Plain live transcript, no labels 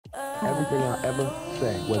Everything I ever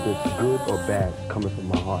say, whether it's good or bad, coming from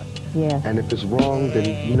my heart. Yeah. And if it's wrong,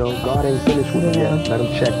 then, you know, God ain't finished with me yet. Let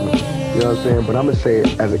him check me. You know what I'm saying? But I'm going to say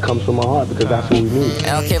it as it comes from my heart because that's what we need.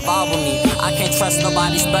 LK vibe with me. I can't trust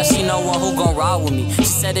nobody, especially no one who gon' ride with me. She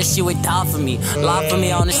said that she would die for me. Lie for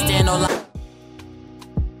me, I understand no lie.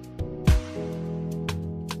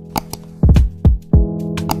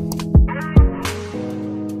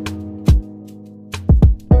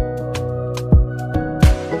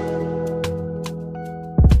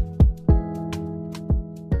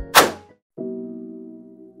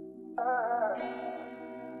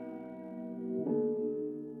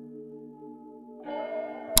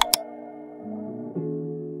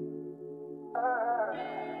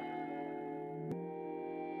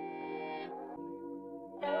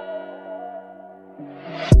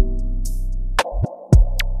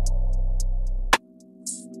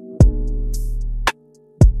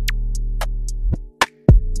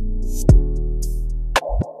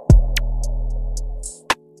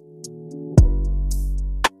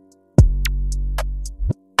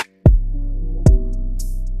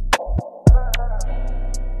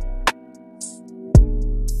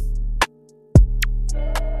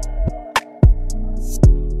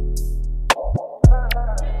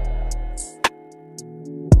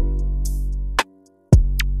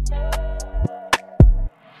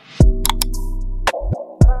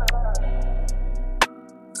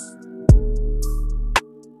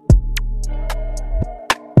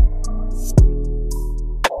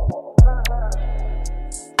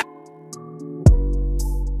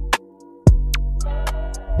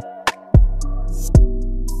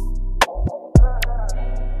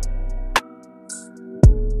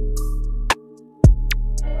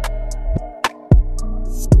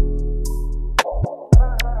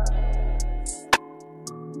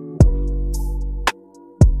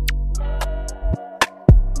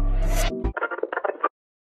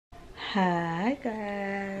 Hi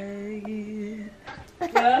guys.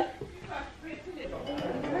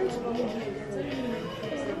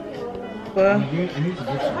 Well,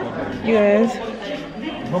 you guys.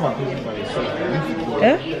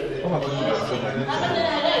 Yeah?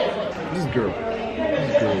 This girl,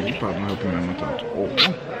 you probably helping me not out. Oh,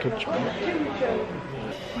 catch me.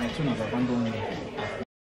 My son has abandoned me.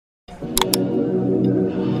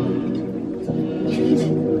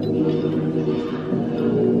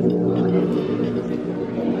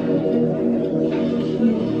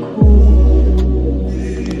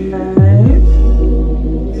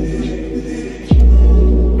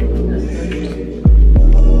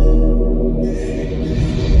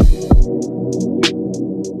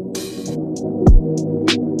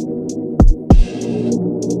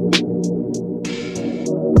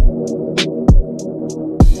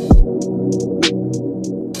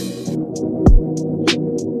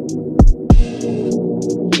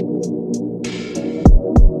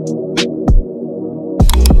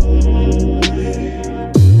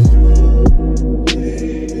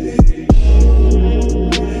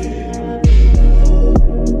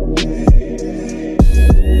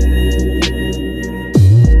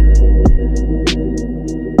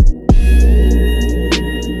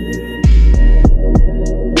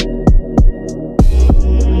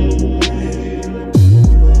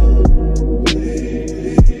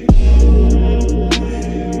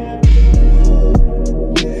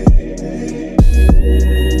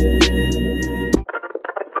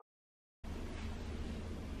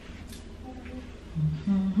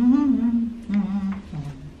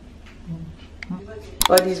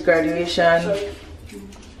 Baddie's graduation.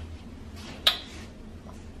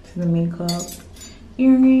 The makeup,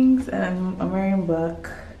 earrings, and I'm wearing black.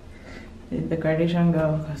 The graduation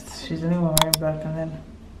girl, because she's the only one wearing black, and then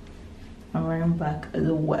I'm wearing black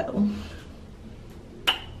as well.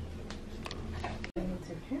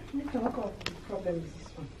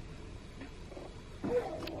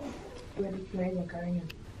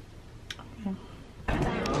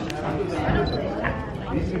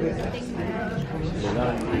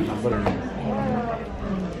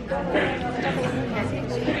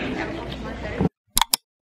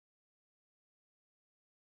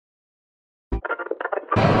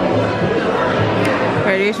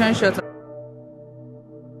 Graduation shot.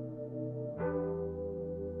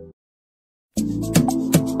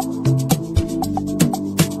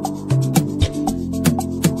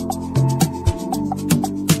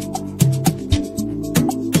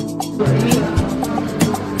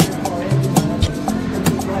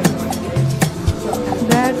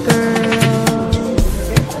 That girl.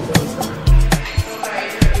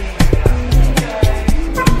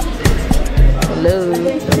 Hello,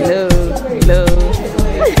 hello,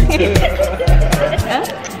 hello.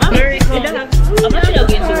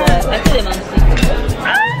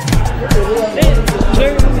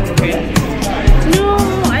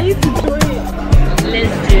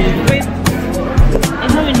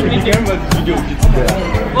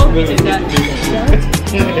 put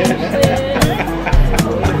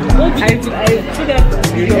up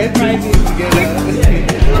your private.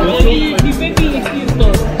 The baby is used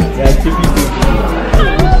up.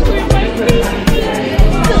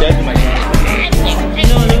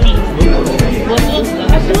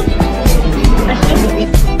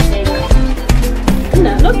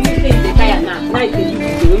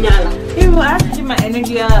 It will actually my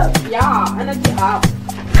energy up. Yeah, energy up.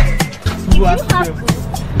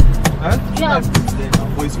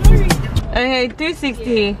 Okay,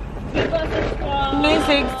 360.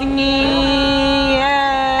 360.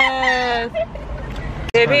 Yes.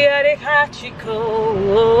 Baby, I catch you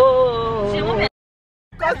cold.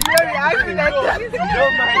 Cause very accident.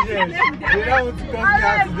 Don't mind them. They don't want to cause the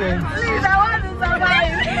accident. Please, I want to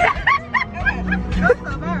survive. Don't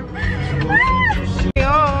survive.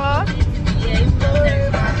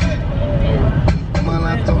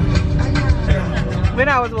 When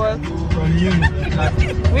I was what? From you.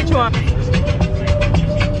 Which one?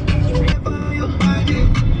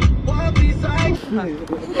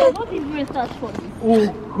 What did you start for? Oh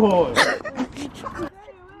God.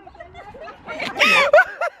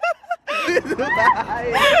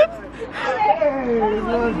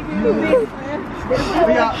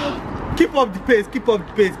 Yeah. Keep up the pace, keep up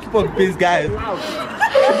the pace, keep up the pace, guys.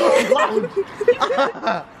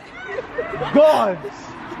 God.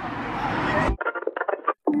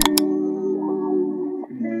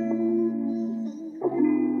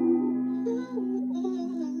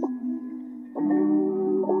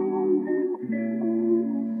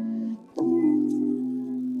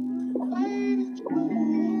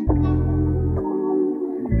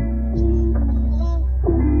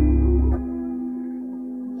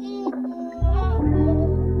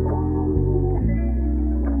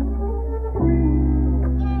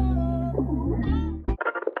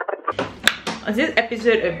 On this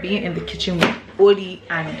episode of being in the kitchen with Baddie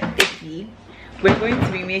and Baddie, we're going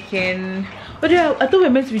to be making. Oh yeah, I thought we were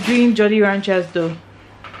meant to be doing Jolly Ranchers though.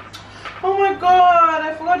 Oh my god,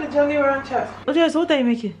 I forgot the Jolly Ranchers. Oh yeah, so what are you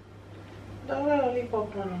making? The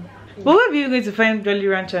lollipop one. But where are you going to find Jolly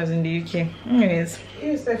Ranchers in the UK? Anyways,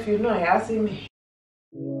 You said you know, I asked me.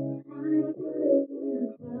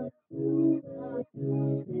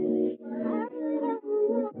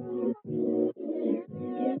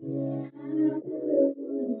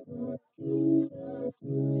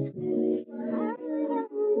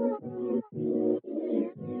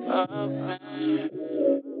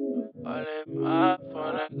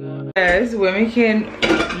 guys, we're making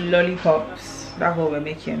lollipops. That's what we're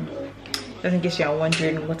making. Just in case you are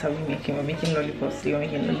wondering, what are we making? We're making lollipops. We're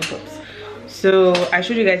making lollipops. So I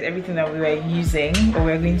showed you guys everything that we were using, or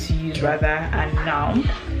we're going to use rather, and now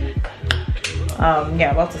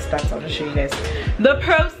yeah, about to start. I'll just show you guys the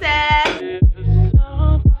process.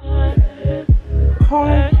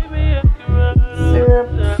 Corn syrup,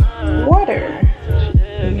 water.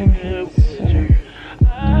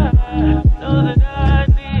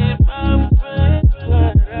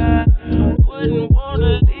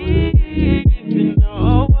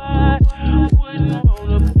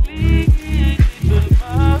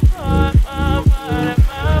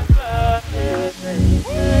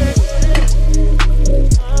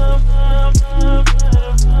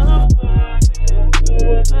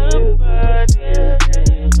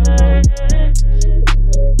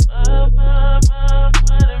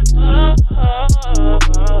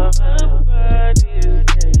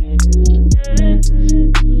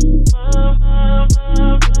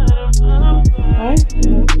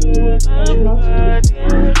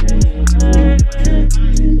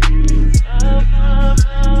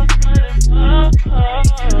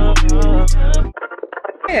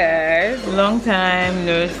 Yes, long time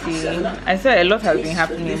no see. I said a lot has been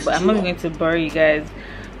happening, but I'm not going to bore you guys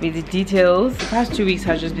with the details. The past 2 weeks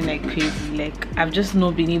has just been like crazy. Like I've just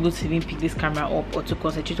not been able to even pick this camera up or to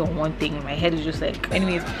concentrate on one thing. My head is just like,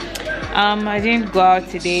 anyways, I didn't go out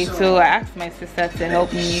today, so I asked my sister to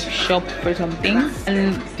help me shop for some things,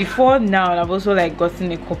 and before now I've also like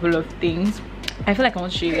gotten a couple of things. I feel like I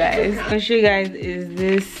want to show you guys. What I'll show you guys is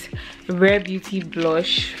this Rare Beauty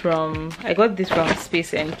blush from, I got this from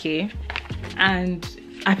Space NK, and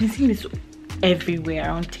I've been seeing this everywhere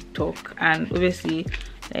on TikTok, and obviously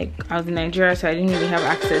like I was in Nigeria, so I didn't really have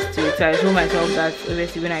access to it, so I told myself that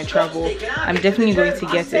obviously when I travel I'm definitely going to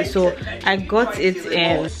get it. So I got it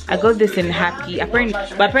in, I got this in Happy.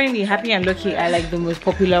 Apparently Happy and Lucky are like the most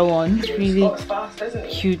popular one. It's really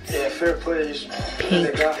cute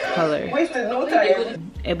pink color,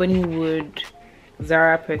 ebony wood,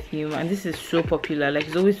 Zara perfume, and this is so popular. Like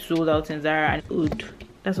it's always sold out in Zara and Oud.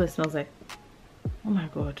 That's what it smells like. Oh my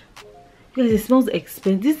god, Guys, it smells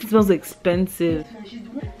expensive. This smells expensive.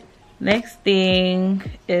 Next thing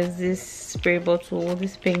is this spray bottle,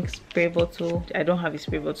 this pink spray bottle. I don't have a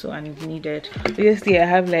spray bottle and it's needed. Obviously, I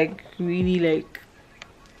have like really like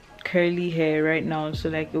curly hair right now, so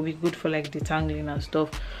like it'll be good for like detangling and stuff.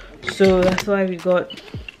 So that's why I got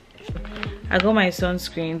my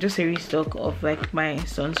sunscreen, just a restock of like my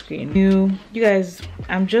sunscreen. You guys,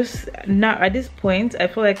 I'm just now at this point, I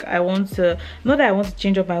feel like I want to, not that I want to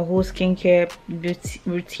change up my whole skincare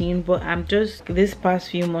routine, but I'm just, this past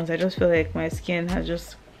few months I just feel like my skin has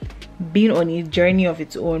just been on a journey of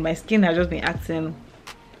its own. My skin has just been acting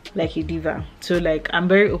like a diva. So like I'm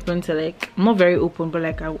very open to like, I'm not very open, but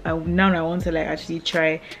like I now I want to like actually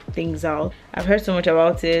try things out. I've heard so much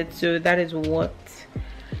about it, so that is what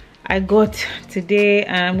I got today,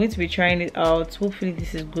 and I'm going to be trying it out. Hopefully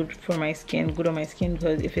this is good for my skin, good on my skin,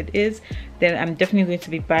 because if it is, then I'm definitely going to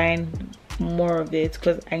be buying more of it,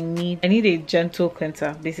 because I need a gentle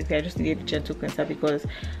cleanser. Basically, I just need a gentle cleanser, because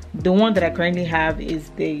the one that I currently have is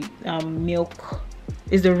the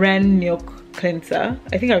Ren milk cleanser.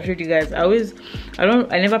 I think I've showed you guys.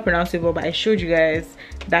 I never pronounce it well, but I showed you guys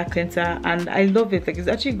that cleanser and I love it. Like, it's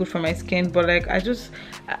actually good for my skin, but like I just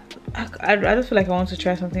feel like I want to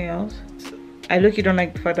try something else. I look, don't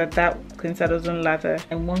like the fact that cleanser doesn't lather.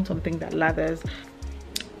 I want something that lathers.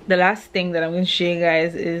 The last thing that I'm going to show you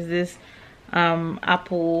guys is this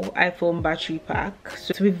Apple iPhone battery pack.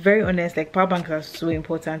 So to be very honest, like power banks are so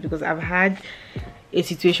important, because I've had a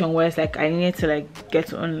situation where it's like I needed to like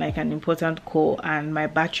get on like an important call and my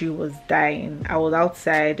battery was dying. I was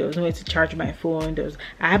outside, there was no way to charge my phone.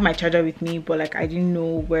 I had my charger with me, but like I didn't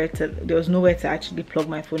know there was nowhere to actually plug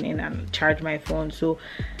my phone in and charge my phone. So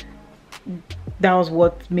that was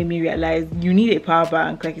what made me realize you need a power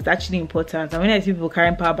bank. Like, it's actually important. And when I see people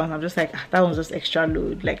carrying power banks, I'm just like, that one's just extra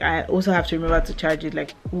load. Like, I also have to remember to charge it.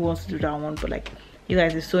 Like, who wants to do that one? But like, you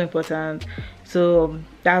guys, it's so important. So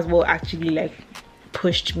that's what actually like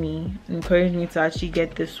pushed me, encouraged me to actually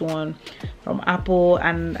get this one from Apple.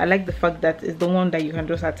 And I like the fact that it's the one that you can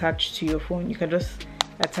just attach to your phone. You can just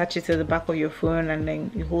attach it to the back of your phone and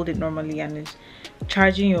then you hold it normally and it's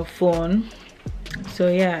charging your phone. So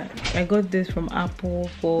yeah, I got this from Apple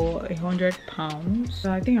for £100.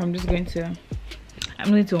 So I think I'm going to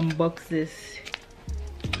unbox this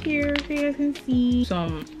here so you guys can see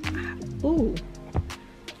some. Oh,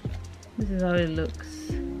 this is how it looks.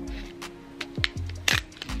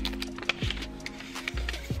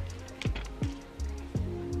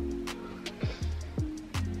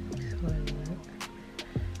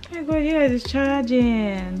 Oh my god, yeah, it's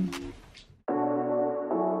charging.